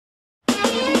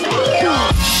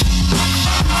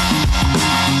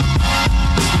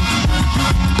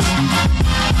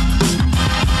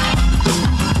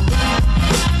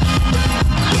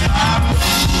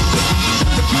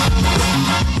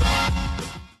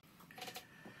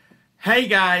Hey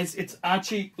guys, it's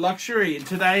ArchieLuxury, and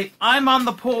today I'm on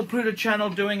the Pluta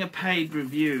channel doing a paid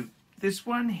review. This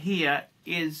one here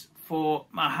is for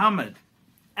Muhammad,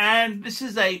 and this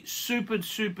is a super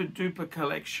duper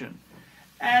collection.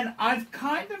 And I've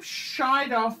kind of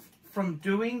shied off from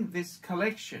doing this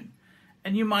collection.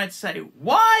 And you might say,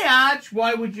 why, Arch?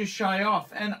 Why would you shy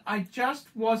off? And I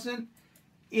just wasn't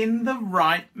in the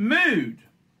right mood.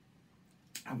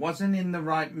 I wasn't in the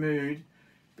right mood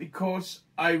because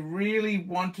I really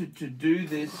wanted to do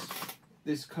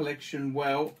this collection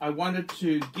well. I wanted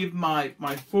to give my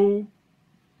full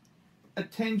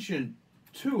attention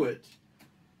to it,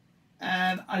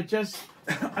 and I just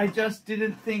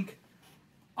didn't think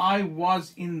I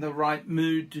was in the right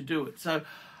mood to do it. So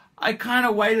I kind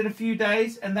of waited a few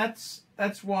days, and that's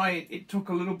why it took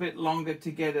a little bit longer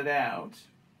to get it out.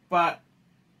 But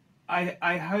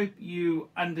I hope you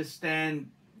understand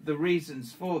the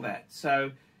reasons for that.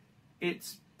 So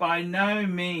it's by no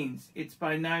means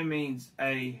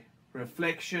a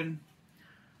reflection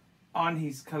on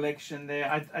his collection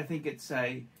there. I think it's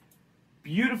a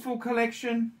beautiful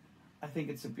collection. I think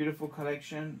it's a beautiful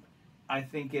collection. I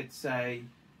think it's a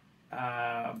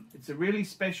really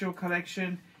special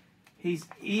collection. He's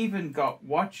even got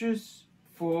watches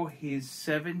for his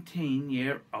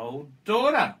 17-year-old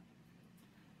daughter,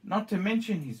 not to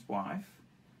mention his wife.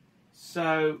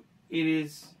 So it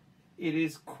is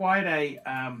quite a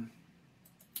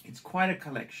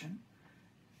collection,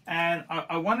 and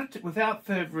I wanted to, without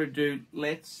further ado,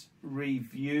 let's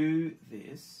review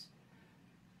this.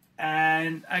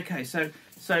 And okay, so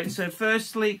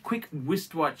firstly, quick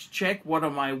wristwatch check. What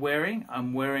am I wearing?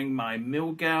 I'm wearing my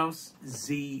Milgauss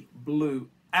Z Blue.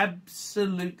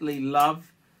 Absolutely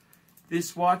love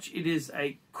this watch. It is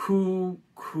a cool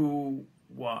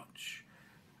watch.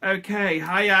 Okay,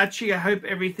 hi Archie, I hope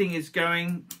everything is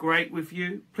going great with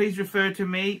you. Please refer to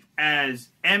me as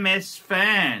MS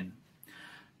Fan.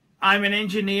 I'm an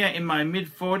engineer in my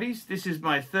mid-40s. This is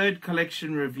my third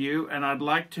collection review, and I'd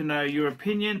like to know your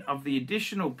opinion of the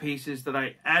additional pieces that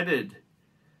I added.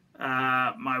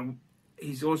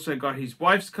 He's also got his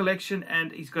wife's collection,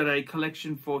 and he's got a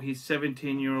collection for his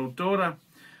 17-year-old daughter.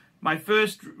 My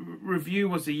first review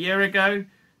was a year ago,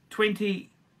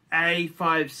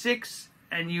 20A56.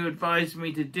 And you advised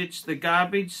me to ditch the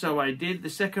garbage, so I did. The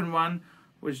second one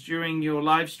was during your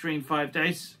live stream 5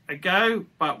 days ago,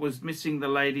 but was missing the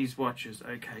ladies' watches.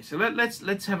 Okay, so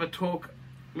let's have a talk.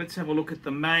 Let's have a look at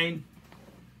the main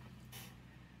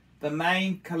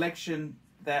collection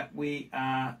that we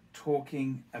are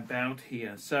talking about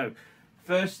here. So,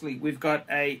 firstly, we've got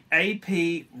a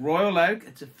AP Royal Oak.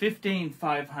 It's a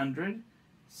 15500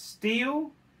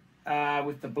 steel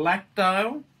with the black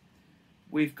dial.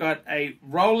 We've got a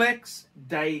Rolex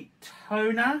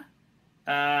Daytona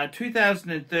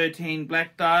 2013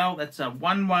 black dial. That's a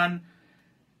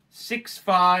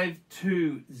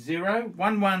 116520.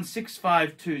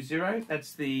 116520.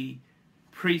 That's the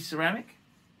pre-ceramic.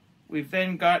 We've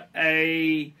then got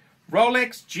a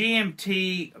Rolex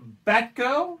GMT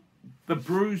Batgirl, the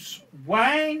Bruce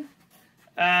Wayne.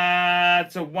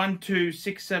 It's a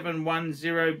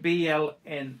 126710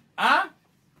 BLNR.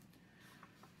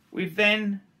 We've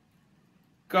then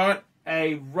got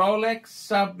a Rolex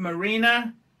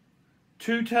Submariner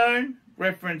two-tone,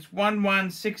 reference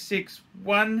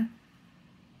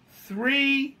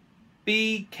 116613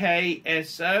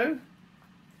 BKSO.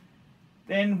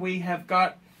 Then we have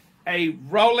got a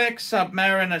Rolex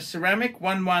Submariner ceramic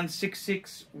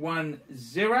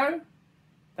 116610.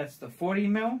 That's the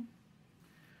 40mm.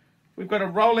 We've got a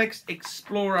Rolex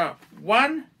Explorer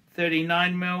 1.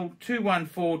 39mm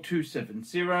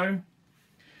 214270.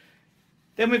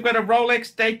 Then we've got a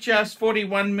Rolex Datejust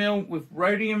 41mm with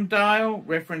rhodium dial,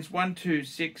 reference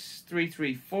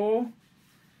 126334.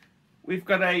 We've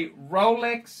got a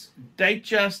Rolex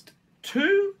Datejust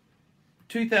 2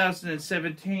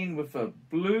 2017 with a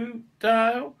blue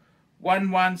dial,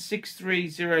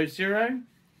 116300.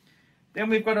 Then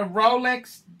we've got a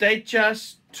Rolex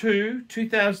Datejust 2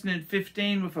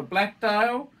 2015 with a black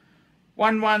dial,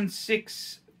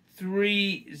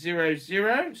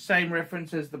 116300, same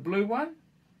reference as the blue one.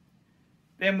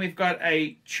 Then we've got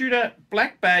a Tudor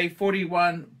Black Bay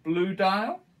 41 blue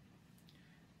dial,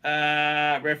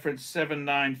 reference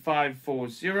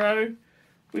 79540.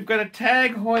 We've got a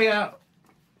Tag Heuer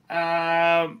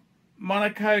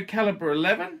Monaco caliber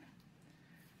 11,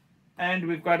 and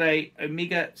we've got a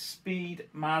Omega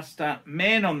Speedmaster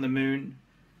Man on the Moon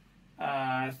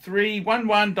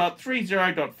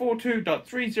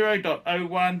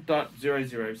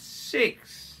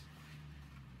 311.30.42.30.01.006.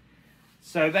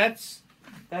 So that's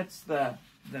the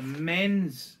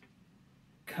men's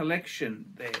collection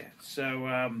there.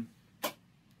 So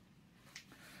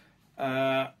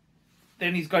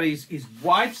then he's got his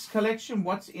wife's collection.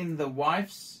 What's in the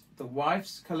wife's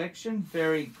collection?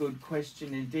 Very good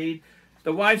question indeed.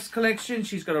 The wife's collection,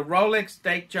 she's got a Rolex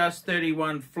Datejust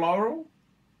 31 Floral,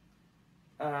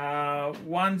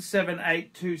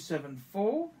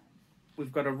 178274.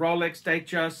 We've got a Rolex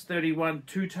Datejust 31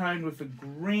 two-tone with a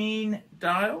green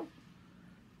dial,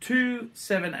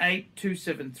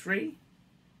 278273.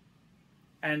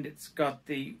 And it's got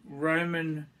the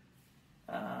Roman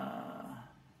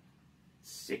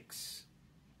 6.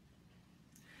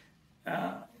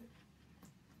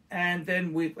 And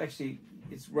then we've actually,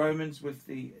 it's Romans with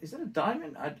the, is that a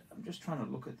diamond? I'm just trying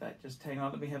to look at that. Just hang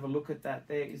on, let me have a look at that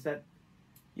there. Is that,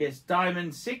 yes,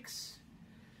 diamond 6.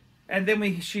 And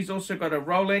then she's also got a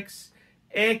Rolex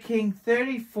Air King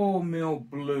 34mm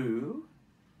blue.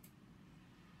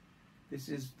 This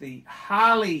is the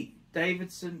Harley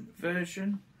Davidson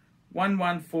version,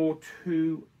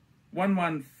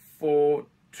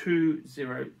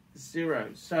 114200.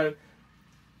 So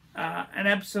an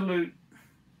absolute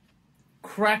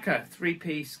cracker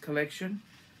 3-piece collection.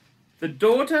 The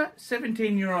daughter,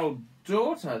 17-year-old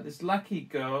daughter, this lucky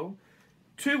girl,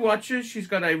 2 watches. She's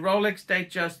got a Rolex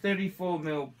Datejust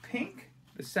 34mm pink,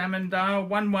 the salmon dial,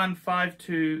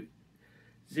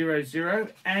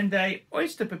 115200, and a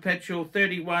Oyster Perpetual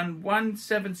 31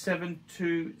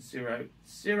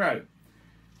 177200.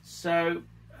 So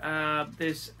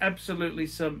there's absolutely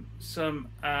some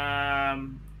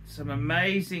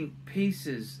amazing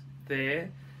pieces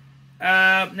there.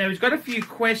 Now we've got a few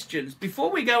questions. Before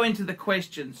we go into the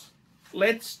questions,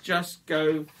 let's just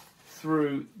go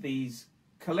through these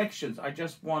collections. I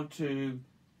just want to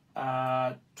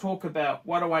talk about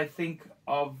what do I think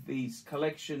of these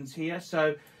collections here.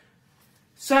 So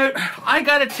I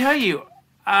got to tell you,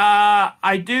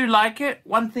 I do like it.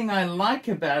 One thing I like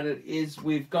about it is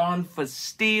we've gone for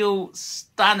steel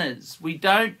stunners. We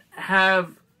don't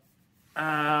have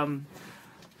a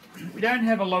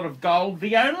lot of gold.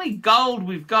 The only gold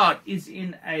we've got is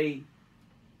in a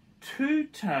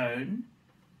two-tone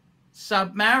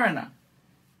Submariner,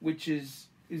 which is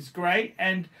great.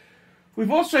 And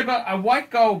we've also got a white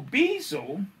gold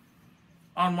bezel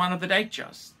on one of the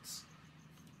Datejusts.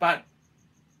 But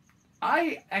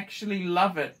I actually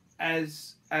love it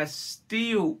as a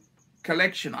steel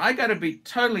collection. I got to be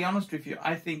totally honest with you.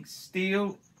 I think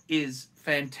steel is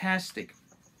fantastic.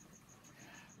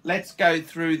 Let's go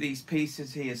through these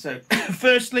pieces here. So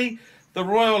firstly, the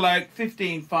Royal Oak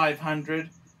 15500,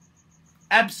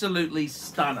 absolutely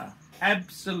stunner.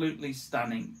 Absolutely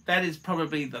stunning. That is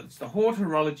probably the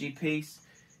horology piece.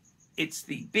 It's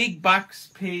the big bucks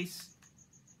piece.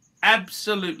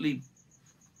 Absolutely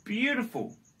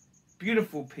beautiful,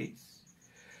 beautiful piece.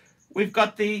 We've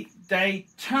got the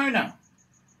Daytona.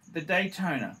 The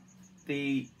Daytona.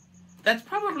 That's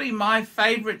probably my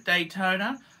favorite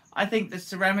Daytona. I think the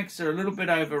ceramics are a little bit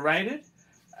overrated.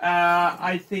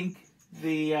 I think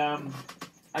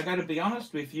I got to be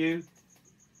honest with you,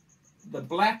 the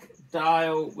black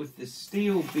dial with the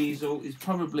steel bezel is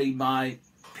probably my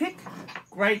pick.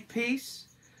 Great piece.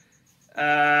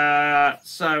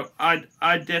 So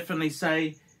I'd definitely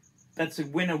say that's a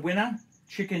winner.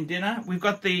 Chicken dinner. We've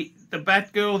got the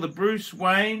Batgirl, the Bruce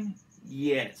Wayne.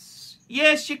 Yes,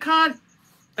 you can't.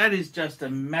 That is just a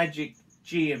magic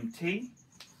GMT.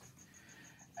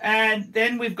 And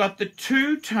then we've got the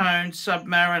two-tone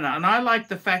Submariner, and I like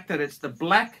the fact that it's the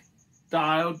black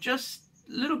dial, just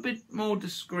a little bit more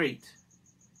discreet.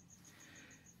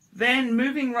 Then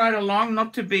moving right along,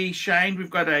 not to be shamed,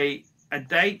 we've got a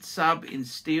date sub in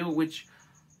steel, which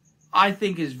I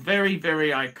think is very, very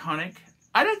iconic.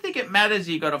 I don't think it matters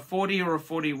you got a 40 or a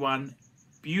 41.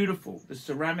 Beautiful, the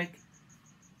ceramic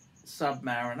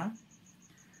Submariner.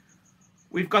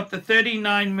 We've got the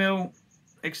 39mm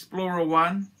Explorer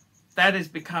 1. That has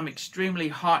become extremely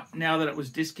hot now that it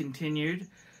was discontinued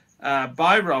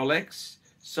by Rolex.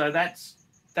 So that's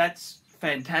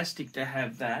fantastic to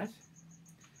have that.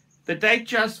 The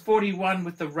Datejust 41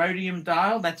 with the rhodium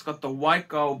dial. That's got the white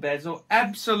gold bezel.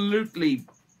 Absolutely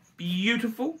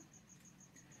beautiful.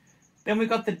 Then we've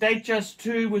got the Datejust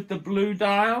 2 with the blue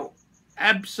dial.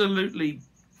 Absolutely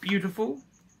beautiful.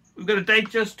 We've got a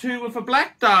Datejust 2 with a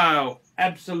black dial.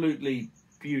 Absolutely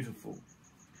beautiful.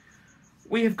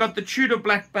 We have got the Tudor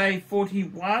Black Bay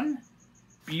 41.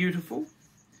 Beautiful.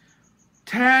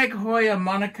 Tag Heuer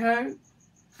Monaco.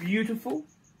 Beautiful.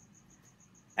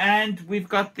 And we've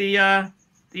got the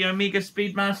Omega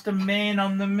Speedmaster Man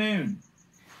on the Moon.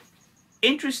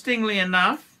 Interestingly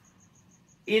enough,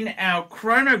 in our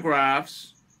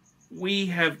chronographs, we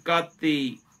have got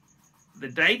the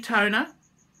Daytona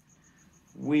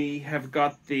we have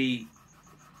got the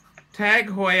Tag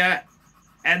Heuer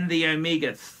and the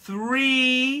Omega.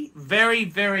 3 very,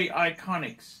 very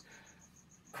iconic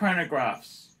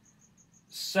chronographs.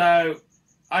 So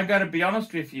I got to be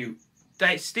honest with you.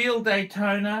 Steel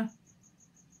Daytona,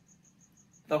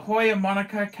 the Heuer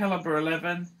Monaco Caliber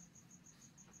 11,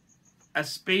 a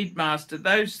Speedmaster.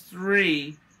 Those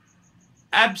 3,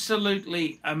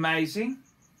 absolutely amazing.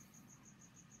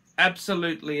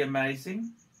 Absolutely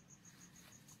amazing.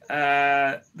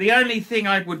 The only thing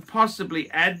I would possibly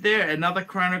add there, another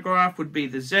chronograph, would be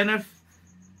the Zenith.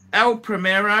 El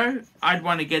Primero, I'd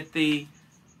want to get the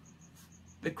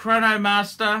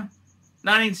Chronomaster,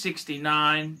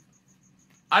 1969.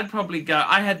 I'd probably go,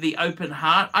 I had the Open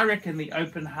Heart. I reckon the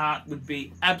Open Heart would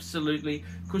be absolutely,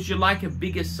 because you like a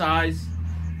bigger size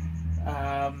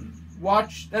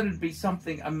watch. That would be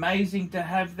something amazing to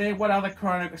have there. What other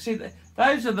chronographs? See,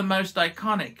 those are the most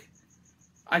iconic.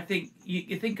 I think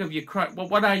you think of your, well,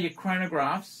 what are your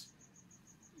chronographs?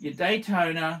 Your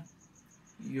Daytona,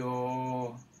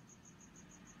 your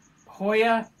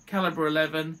Heuer Caliber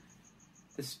 11,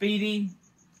 the Speedy,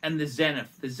 and the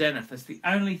Zenith. The Zenith. That's the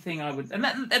only thing I would, and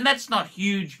that's not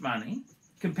huge money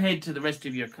compared to the rest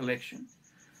of your collection.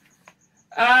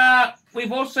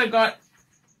 We've also got,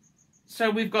 so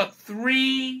we've got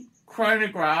 3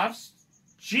 chronographs.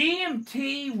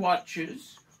 GMT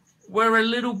watches were a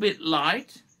little bit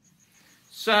light.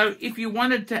 So if you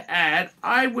wanted to add,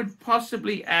 I would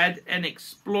possibly add an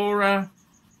Explorer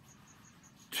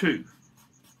 2.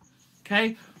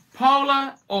 Okay,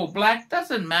 polar or black,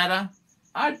 doesn't matter.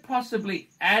 I'd possibly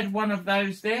add one of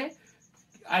those there.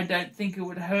 I don't think it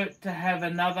would hurt to have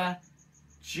another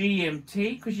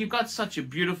GMT, because you've got such a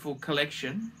beautiful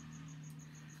collection.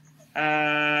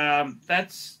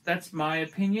 That's my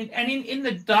opinion. And in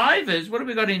the divers, what have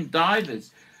we got in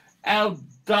divers? Our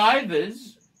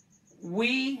divers,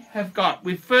 we've got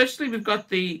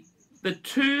the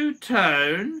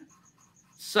two-tone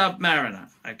Submariner,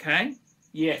 okay?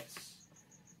 Yes.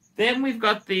 Then we've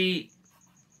got the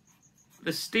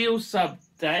steel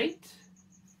Sub-Date.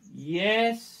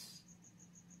 Yes.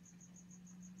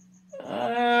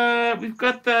 We've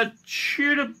got the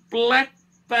Tudor Black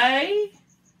Bay.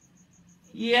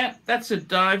 Yeah, that's a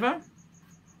diver.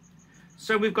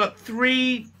 So we've got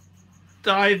 3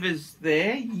 divers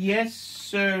there. Yes,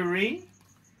 sirree.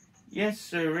 Yes,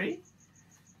 sirree.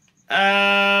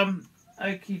 Okie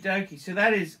dokie. So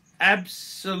that is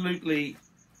absolutely,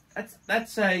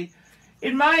 that's a,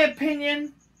 in my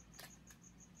opinion,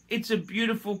 it's a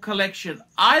beautiful collection.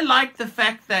 I like the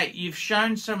fact that you've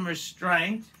shown some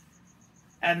restraint,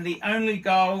 and the only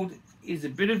gold is a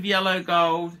bit of yellow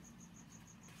gold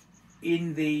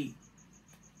in the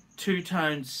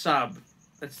two-tone sub.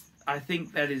 I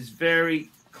think that is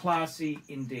very classy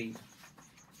indeed.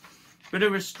 Bit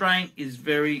of restraint is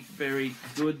very, very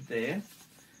good there.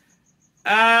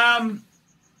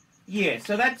 Yeah,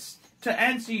 so that's, to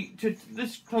answer to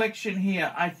this collection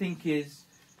here, I think is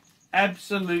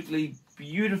absolutely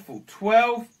beautiful.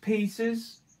 12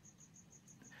 pieces.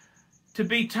 To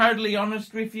be totally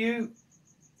honest with you,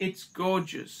 it's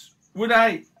gorgeous. Would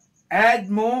I add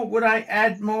more? Would I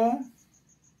add more?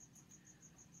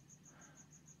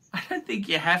 I don't think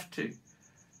you have to.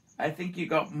 I think you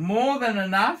got more than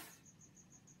enough.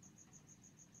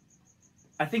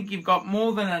 I think you've got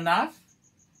more than enough.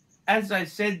 As I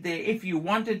said there, if you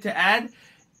wanted to add,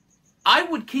 I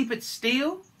would keep it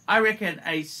steel. I reckon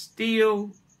a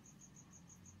steel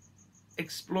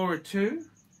Explorer 2.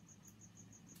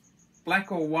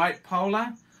 Black or white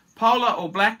polar. Polar or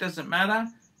black, doesn't matter.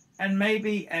 And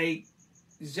maybe a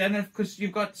Zenith, because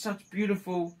you've got such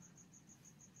beautiful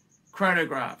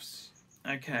chronographs.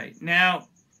 Okay, now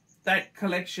that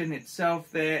collection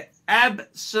itself there,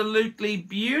 absolutely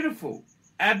beautiful.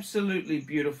 Absolutely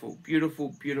beautiful.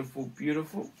 Beautiful, beautiful,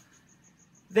 beautiful.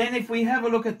 Then if we have a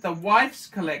look at the wife's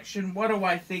collection, what do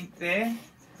I think there?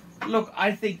 Look,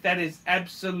 I think that is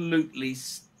absolutely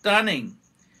stunning.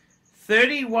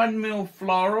 31mm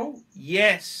floral.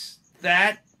 Yes,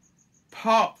 that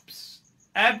pops.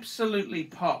 Absolutely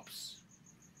pops.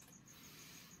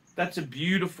 That's a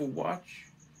beautiful watch.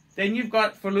 Then you've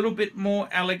got, for a little bit more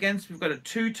elegance, we've got a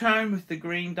two-tone with the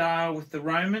green dial, with the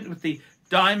Roman, with the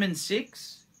Diamond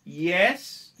 6.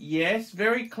 Yes, yes,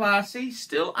 very classy,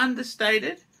 still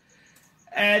understated.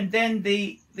 And then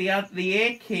the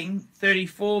Air King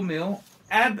 34mm,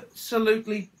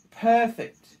 absolutely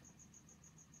perfect.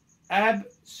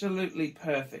 Absolutely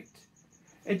perfect.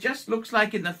 It just looks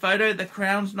like in the photo the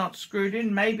crown's not screwed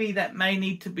in. Maybe that may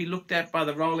need to be looked at by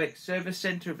the Rolex service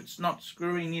center if it's not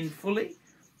screwing in fully.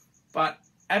 But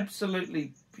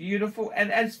absolutely beautiful.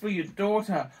 And as for your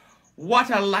daughter,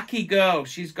 What a lucky girl.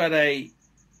 She's got a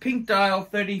pink dial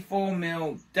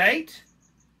 34mm date.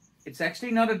 It's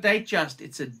actually not a date just,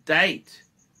 it's a date.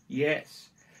 Yes.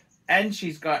 And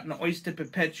she's got an Oyster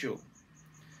Perpetual.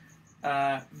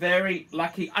 Very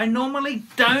lucky. I normally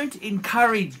don't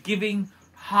encourage giving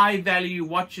high value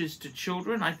watches to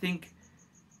children. I think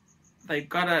they've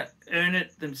got to earn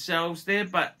it themselves there,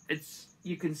 but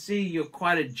you can see you're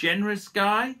quite a generous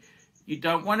guy. You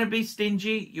don't want to be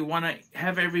stingy. You want to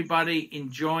have everybody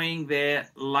enjoying their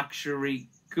luxury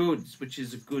goods, which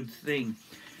is a good thing.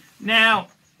 Now,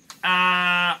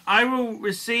 I will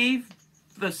receive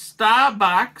the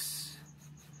Starbucks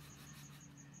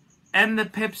and the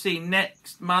Pepsi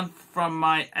next month from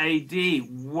my AD.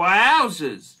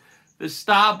 Wowzers! The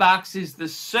Starbucks is the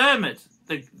Cermet,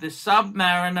 the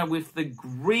Submariner with the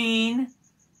green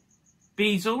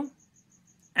bezel,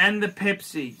 and the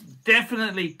Pepsi.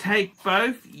 Definitely take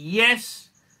both. Yes,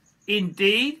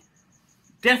 indeed.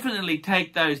 Definitely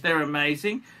take those. They're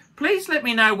amazing. Please let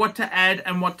me know what to add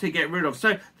and what to get rid of.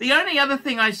 So the only other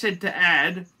thing I said to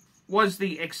add was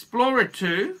the Explorer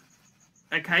 2.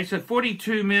 Okay, so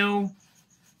 42mm,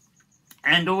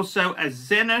 and also a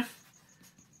Zenith,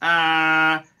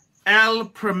 El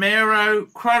Primero,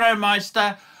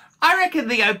 Chronomeister. I reckon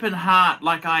the Open Heart,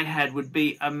 like I had, would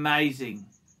be amazing.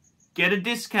 Get a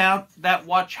discount. That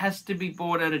watch has to be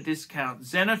bought at a discount.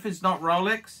 Zenith is not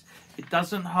Rolex. It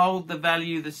doesn't hold the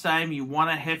value the same. You want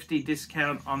a hefty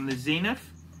discount on the Zenith.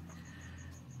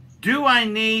 Do I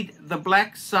need the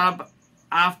black sub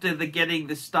after getting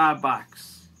the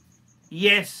Starbucks?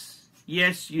 Yes.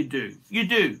 Yes, you do. You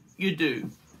do. You do.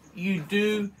 You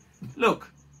do. Look.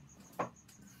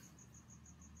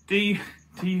 Do you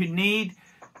need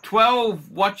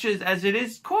 12 watches as it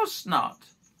is? Of course not.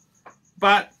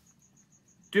 But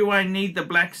do I need the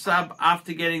black sub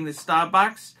after getting the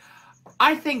Starbucks?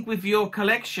 I think with your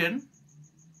collection,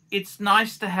 it's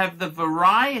nice to have the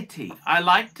variety. I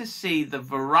like to see the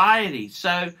variety.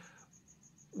 So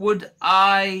would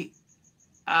I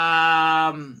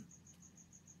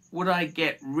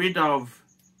get rid of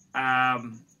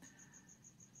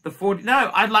the 40?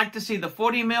 No, I'd like to see the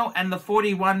 40mm and the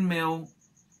 41mm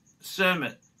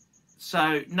Cermet.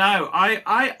 So no,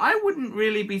 I wouldn't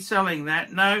really be selling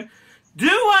that. No. Do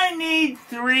I need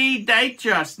 3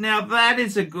 Datejust? Now that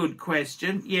is a good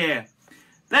question. Yeah,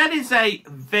 that is a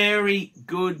very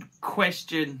good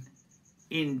question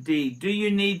indeed. Do you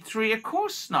need 3? Of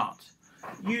course not.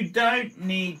 You don't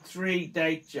need 3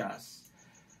 Datejust.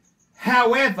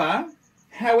 However,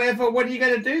 what are you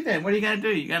going to do then? What are you going to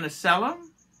do? You're going to sell them?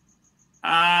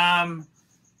 I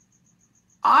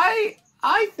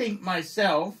think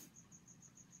myself,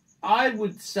 I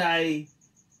would say,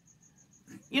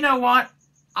 you know what?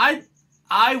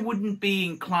 I wouldn't be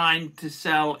inclined to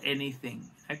sell anything,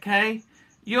 okay?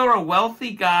 You're a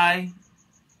wealthy guy.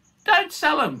 Don't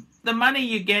sell them. The money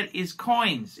you get is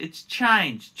coins. It's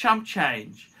change, chump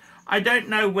change. I don't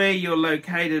know where you're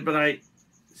located, but I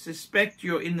suspect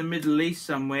you're in the Middle East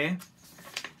somewhere.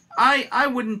 I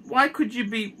wouldn't, why would you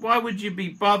be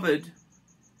bothered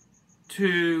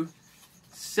to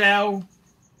sell?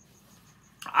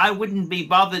 I wouldn't be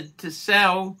bothered to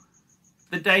sell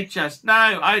the Datejust. No,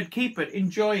 I'd keep it.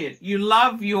 Enjoy it. You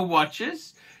love your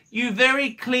watches. You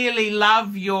very clearly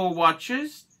love your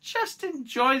watches. Just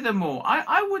enjoy them all.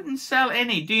 I wouldn't sell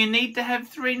any. Do you need to have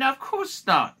 3? No, of course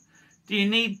not. Do you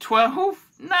need 12?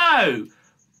 No.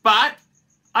 But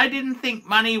I didn't think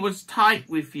money was tight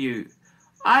with you.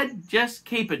 I'd just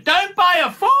keep it. Don't buy a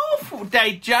 4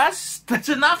 Datejust. That's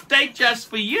enough Datejust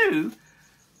for you.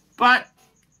 But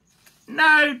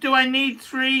no, do I need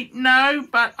 3? No,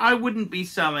 but I wouldn't be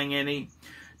selling any.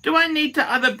 Do I need to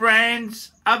other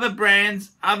brands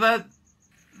other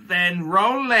than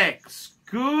Rolex?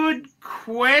 Good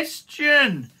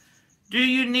question. Do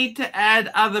you need to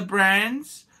add other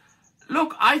brands?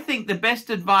 Look, I think the best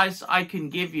advice I can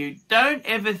give you, don't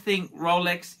ever think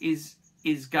Rolex is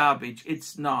garbage.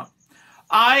 It's not.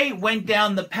 I went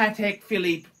down the Patek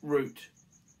Philippe route.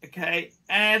 Okay,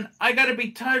 and I got to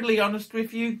be totally honest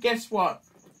with you. Guess what?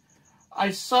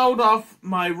 I sold off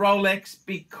my Rolex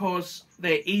because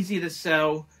they're easy to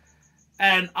sell,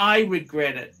 and I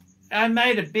regret it. I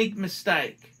made a big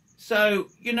mistake. So,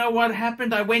 you know what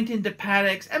happened? I went into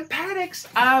Pateks, and Pateks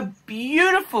are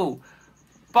beautiful,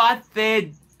 but they're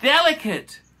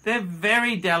delicate. They're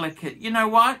very delicate. You know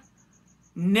what?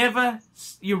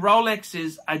 Your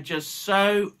Rolexes are just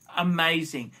so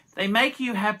amazing. They make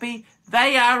you happy.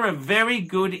 They are a very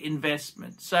good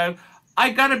investment. So I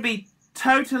got to be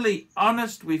totally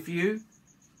honest with you.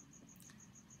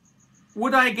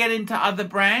 Would I get into other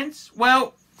brands?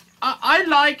 Well, I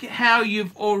like how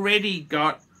you've already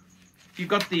got you've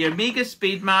got the Omega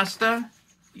Speedmaster,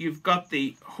 you've got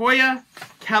the Hoya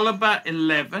Caliber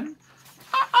 11.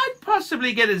 I'd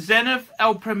possibly get a Zenith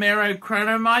El Primero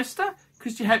Chronomeister,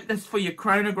 because you have that's for your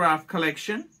chronograph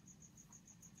collection.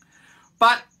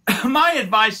 But my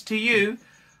advice to you,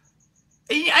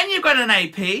 and you've got an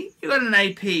AP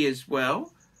as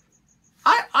well.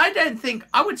 I don't think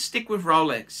I would stick with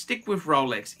Rolex. Stick with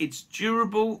Rolex. It's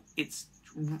durable. It's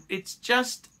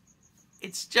just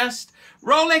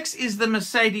Rolex is the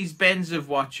Mercedes-Benz of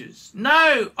watches.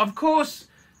 No, of course,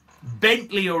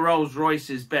 Bentley or Rolls-Royce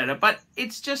is better, but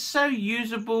it's just so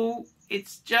usable.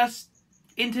 It's just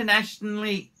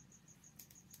internationally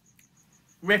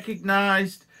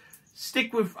recognized.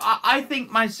 Stick with, I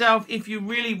think myself, if you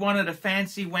really wanted a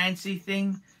fancy-wancy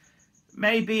thing,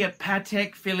 maybe a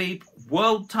Patek Philippe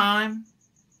World Time.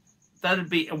 That'd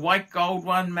be a white gold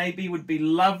one, maybe would be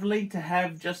lovely to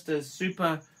have, just a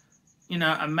super, you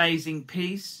know, amazing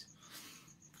piece.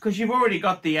 Because you've already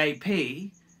got the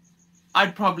AP.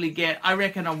 I'd probably get, I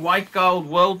reckon, a white gold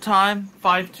World Time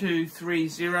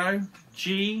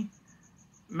 5230G.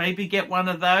 Maybe get one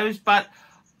of those, but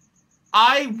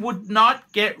I would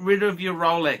not get rid of your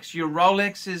Rolex. Your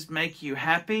Rolexes make you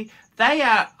happy. They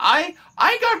are, I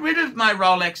got rid of my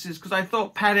Rolexes because I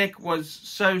thought Patek was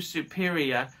so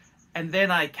superior. And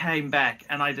then I came back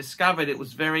and I discovered it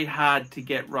was very hard to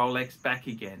get Rolex back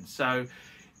again. So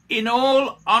in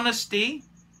all honesty,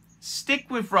 stick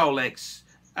with Rolex.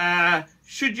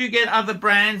 Should you get other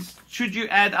brands? Should you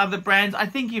add other brands? I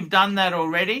think you've done that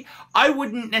already. I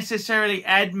wouldn't necessarily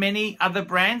add many other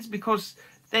brands because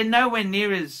they're nowhere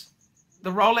near as... The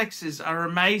Rolexes are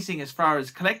amazing as far as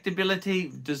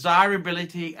collectability,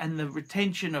 desirability, and the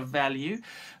retention of value.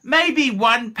 Maybe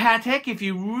one Patek, if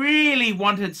you really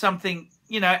wanted something,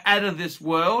 you know, out of this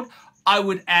world, I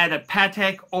would add a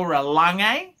Patek or a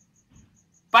Lange.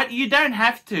 But you don't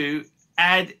have to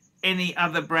add any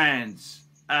other brands.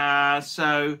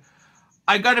 So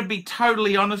I got to be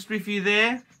totally honest with you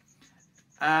there.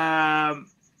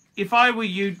 If I were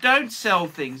you, don't sell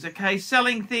things, okay?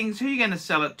 Selling things, who are you going to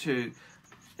sell it to?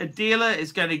 A dealer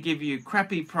is going to give you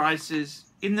crappy prices.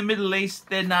 In the Middle East,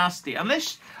 they're nasty.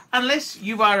 Unless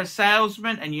you are a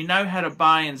salesman and you know how to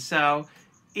buy and sell,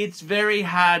 it's very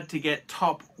hard to get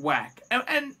top whack.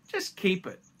 And just keep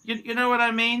it. You know what I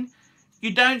mean?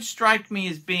 You don't strike me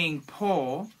as being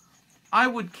poor. I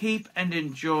would keep and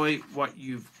enjoy what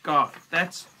you've got.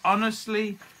 That's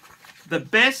honestly the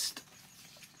best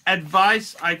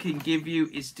advice I can give you,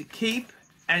 is to keep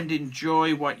and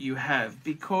enjoy what you have,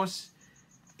 because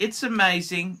it's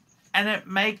amazing and it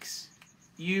makes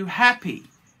you happy.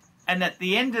 And at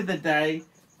the end of the day,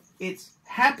 it's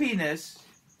happiness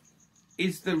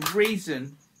is the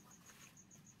reason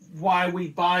why we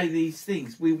buy these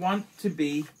things. We want to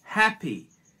be happy.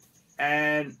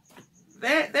 And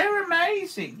they're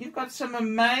amazing. You've got some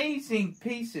amazing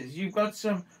pieces. You've got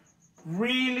some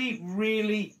really,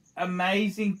 really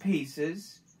amazing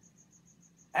pieces.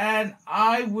 And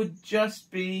I would just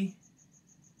be...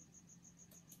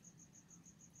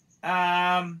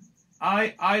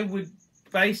 I would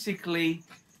basically,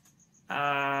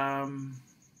 I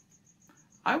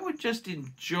would just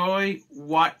enjoy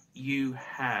what you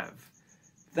have.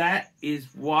 That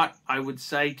is what I would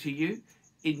say to you.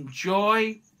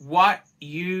 Enjoy what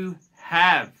you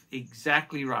have.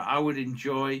 Exactly right. I would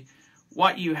enjoy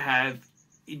what you have.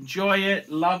 Enjoy it.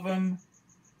 Love them.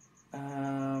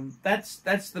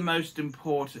 That's the most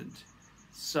important.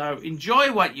 So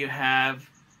enjoy what you have.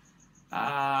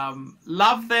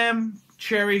 Love them,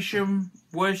 cherish them,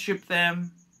 worship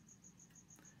them.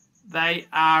 They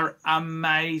are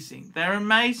amazing. They're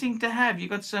amazing to have. You've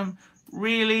got some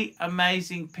really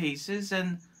amazing pieces,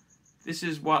 and this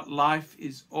is what life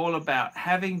is all about.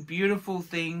 Having beautiful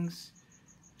things,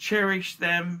 cherish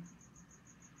them,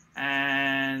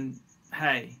 and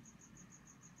hey,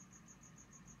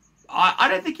 I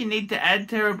don't think you need to add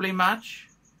terribly much.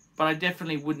 But I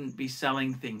definitely wouldn't be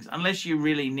selling things unless you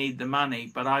really need the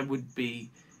money. But I would be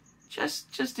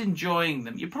just enjoying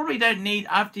them. You probably don't need,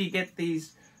 after you get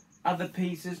these other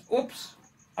pieces. Oops,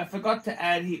 I forgot to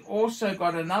add, he also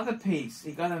got another piece.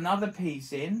 He got another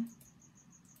piece in,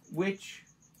 which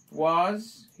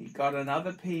was, he got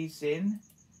another piece in,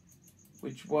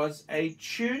 which was a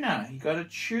tuner. He got a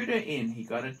Tudor in. He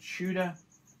got a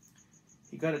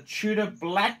Tudor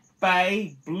Black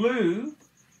Bay Blue.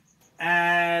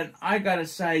 And I gotta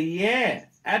say, yeah,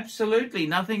 absolutely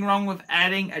nothing wrong with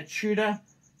adding a Tudor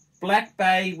Black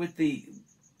Bay with the,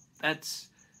 that's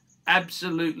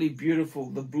absolutely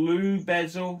beautiful. The blue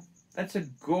bezel, that's a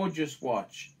gorgeous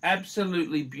watch.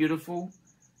 Absolutely beautiful.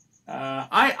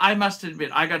 I must admit,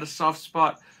 I got a soft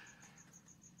spot.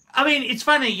 I mean, it's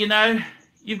funny, you know,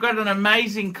 you've got an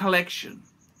amazing collection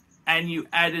and you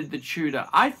added the Tudor.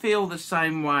 I feel the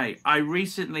same way. I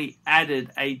recently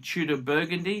added a Tudor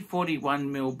Burgundy,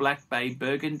 41mm Black Bay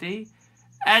Burgundy.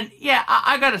 And yeah,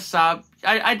 I got a sub.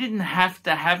 I didn't have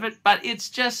to have it, but it's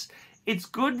just, it's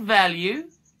good value.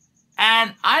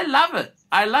 And I love it.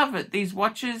 I love it. These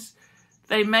watches,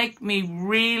 they make me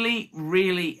really,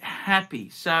 really happy.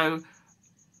 So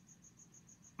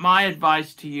my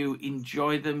advice to you,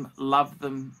 enjoy them, love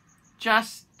them.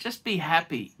 Just be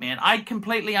happy, man. I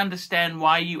completely understand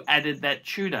why you added that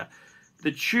Tudor.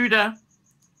 The Tudor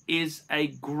is a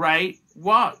great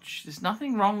watch. There's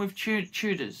nothing wrong with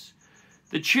Tudors.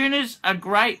 The Tudors are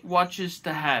great watches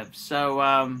to have.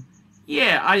 So,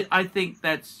 yeah, I think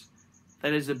that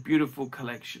is a beautiful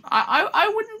collection.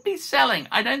 I wouldn't be selling.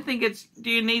 I don't think it's... Do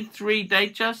you need 3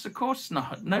 Datejust? Of course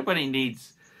not. Nobody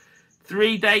needs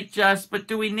 3 Datejust. But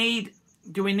do we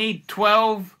need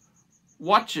 12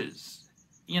 watches,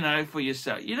 you know, for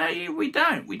yourself? You know, we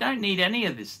don't. We don't need any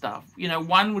of this stuff. You know,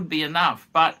 1 would be enough.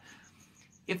 But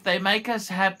if they make us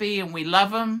happy and we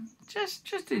love them,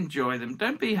 just enjoy them.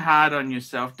 Don't be hard on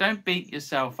yourself. Don't beat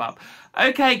yourself up.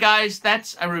 Okay, guys,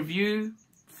 that's a review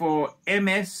for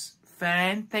MS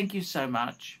Fan. Thank you so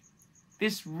much.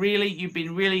 This really, you've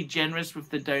been really generous with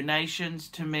the donations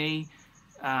to me.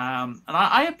 And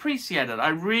I appreciate it. I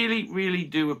really, really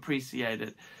do appreciate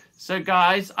it. So,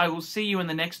 guys, I will see you in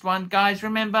the next one. Guys,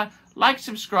 remember, like,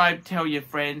 subscribe, tell your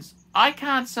friends. I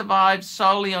can't survive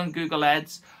solely on Google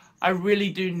Ads. I really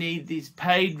do need these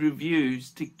paid reviews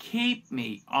to keep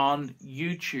me on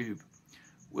YouTube.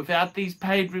 Without these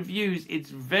paid reviews,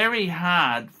 it's very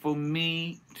hard for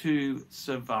me to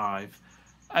survive.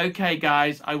 Okay,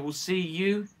 guys, I will see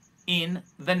you in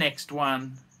the next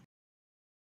one.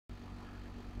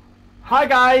 Hi,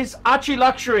 guys,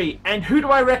 ArchieLuxury. And who do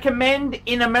I recommend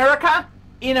in America?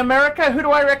 In America, who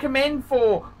do I recommend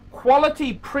for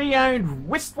quality pre-owned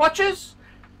wristwatches?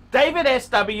 David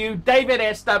SW, David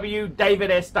SW,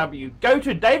 David SW. Go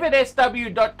to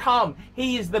davidsw.com.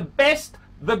 He is the best,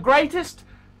 the greatest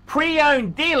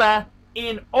pre-owned dealer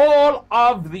in all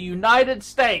of the United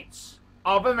States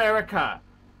of America.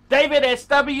 David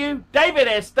SW,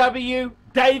 David SW,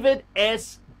 David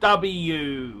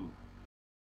SW.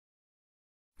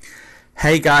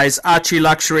 Hey guys,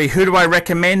 ArchieLuxury. Who do I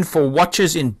recommend for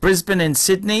watches in Brisbane and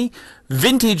Sydney?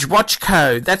 Vintage Watch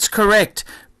Co. That's correct.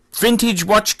 Vintage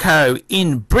Watch Co.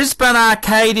 in Brisbane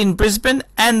Arcade in Brisbane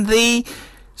and the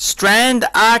Strand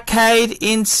Arcade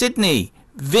in Sydney.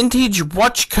 Vintage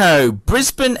Watch Co.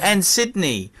 Brisbane and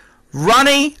Sydney.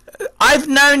 Ronnie, I've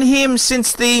known him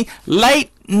since the late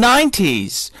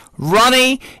 90s.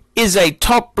 Ronnie is a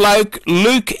top bloke.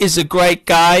 Luke is a great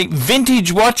guy.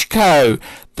 Vintage Watch Co.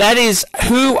 That is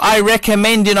who I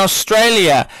recommend in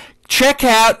Australia. Check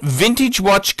out Vintage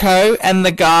Watch Co. and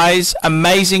the guys'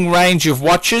 amazing range of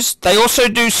watches. They also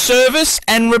do service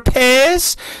and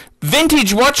repairs.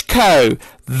 Vintage Watch Co.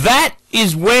 That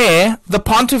is where the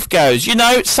Pontiff goes. You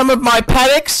know, some of my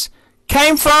Pateks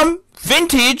came from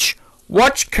Vintage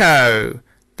Watch Co.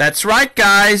 That's right,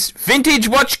 guys. Vintage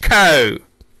Watch Co.